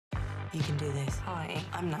You can do this. Hi,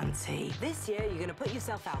 I'm Nancy. This year, you're gonna put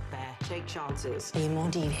yourself out there. Take chances. Be more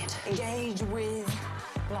deviant. Engage with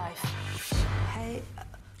life. Hey,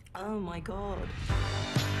 oh my God.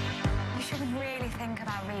 You should really think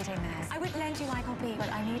about reading this. I would lend you my copy,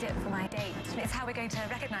 but I need it for my date. It's how we're going to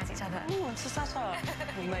recognise each other. Oh, it's a setup.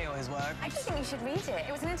 It may always work. I just think you should read it.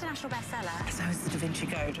 It was an international bestseller. So is the Da Vinci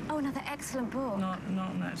Code. Oh, another excellent book. Not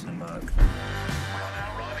an excellent book. We are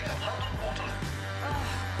now arriving at London Waterloo.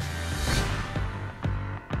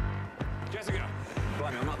 Jessica!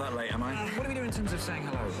 Blimey, I'm not that late, am I? What do we do in terms of saying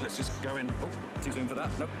hello? Let's just go in. Oh, too soon for that.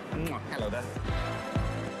 Nope. Mwah. Hello there.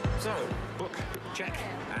 So, book, check.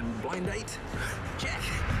 And blind date, check.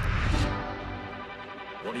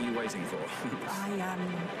 What are you waiting for? I am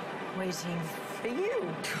waiting for you.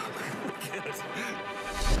 Good.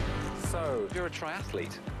 So, you're a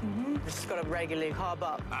triathlete? Just gotta regularly carb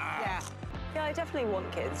up. Yeah. Yeah, I definitely want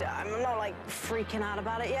kids. I'm not, like, freaking out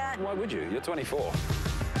about it yet. Why would you? You're 24.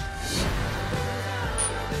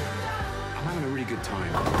 I'm having a really good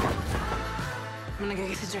time. I'm gonna go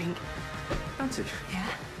get a drink. Nancy? Yeah?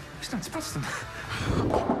 Who's Nancy Preston?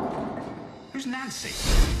 Who's Nancy?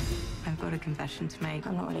 I've got a confession to make.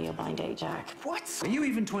 I'm not really your blind date, Jack. What? Are you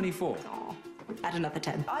even 24? Oh, add another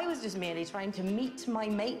 10. I was just merely trying to meet my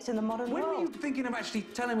mate in the modern When world. were you thinking of actually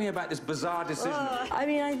telling me about this bizarre decision? I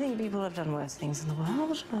mean, I think people have done worse things in the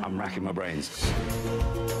world. I'm racking my brains.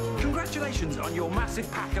 Congratulations on your massive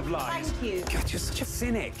pack of lies. Thank you. God, you're such a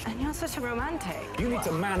cynic. And you're such a romantic. You need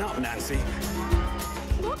to man up, Nancy.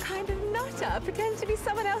 What kind of nutter pretends to be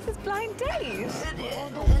someone else's blind date?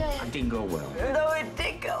 That didn't go well. No, it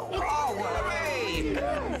did go well. Hey!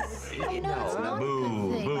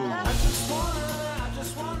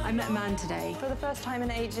 I met a man today. For the first time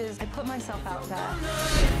in ages, I put myself out there.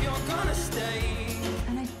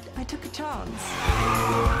 And I took a chance.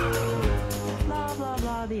 Blah, blah,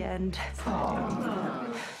 blah, the end.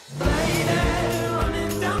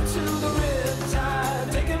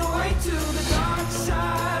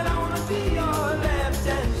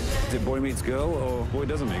 Is it boy meets girl or boy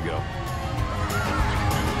doesn't meet girl?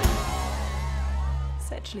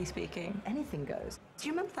 Sexually speaking, anything goes. Do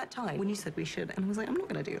you remember that time when you said we should? And I was like, I'm not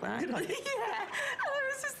going to do that. Yeah. And I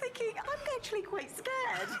was just thinking, I'm actually quite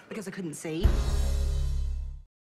scared. Because I couldn't see.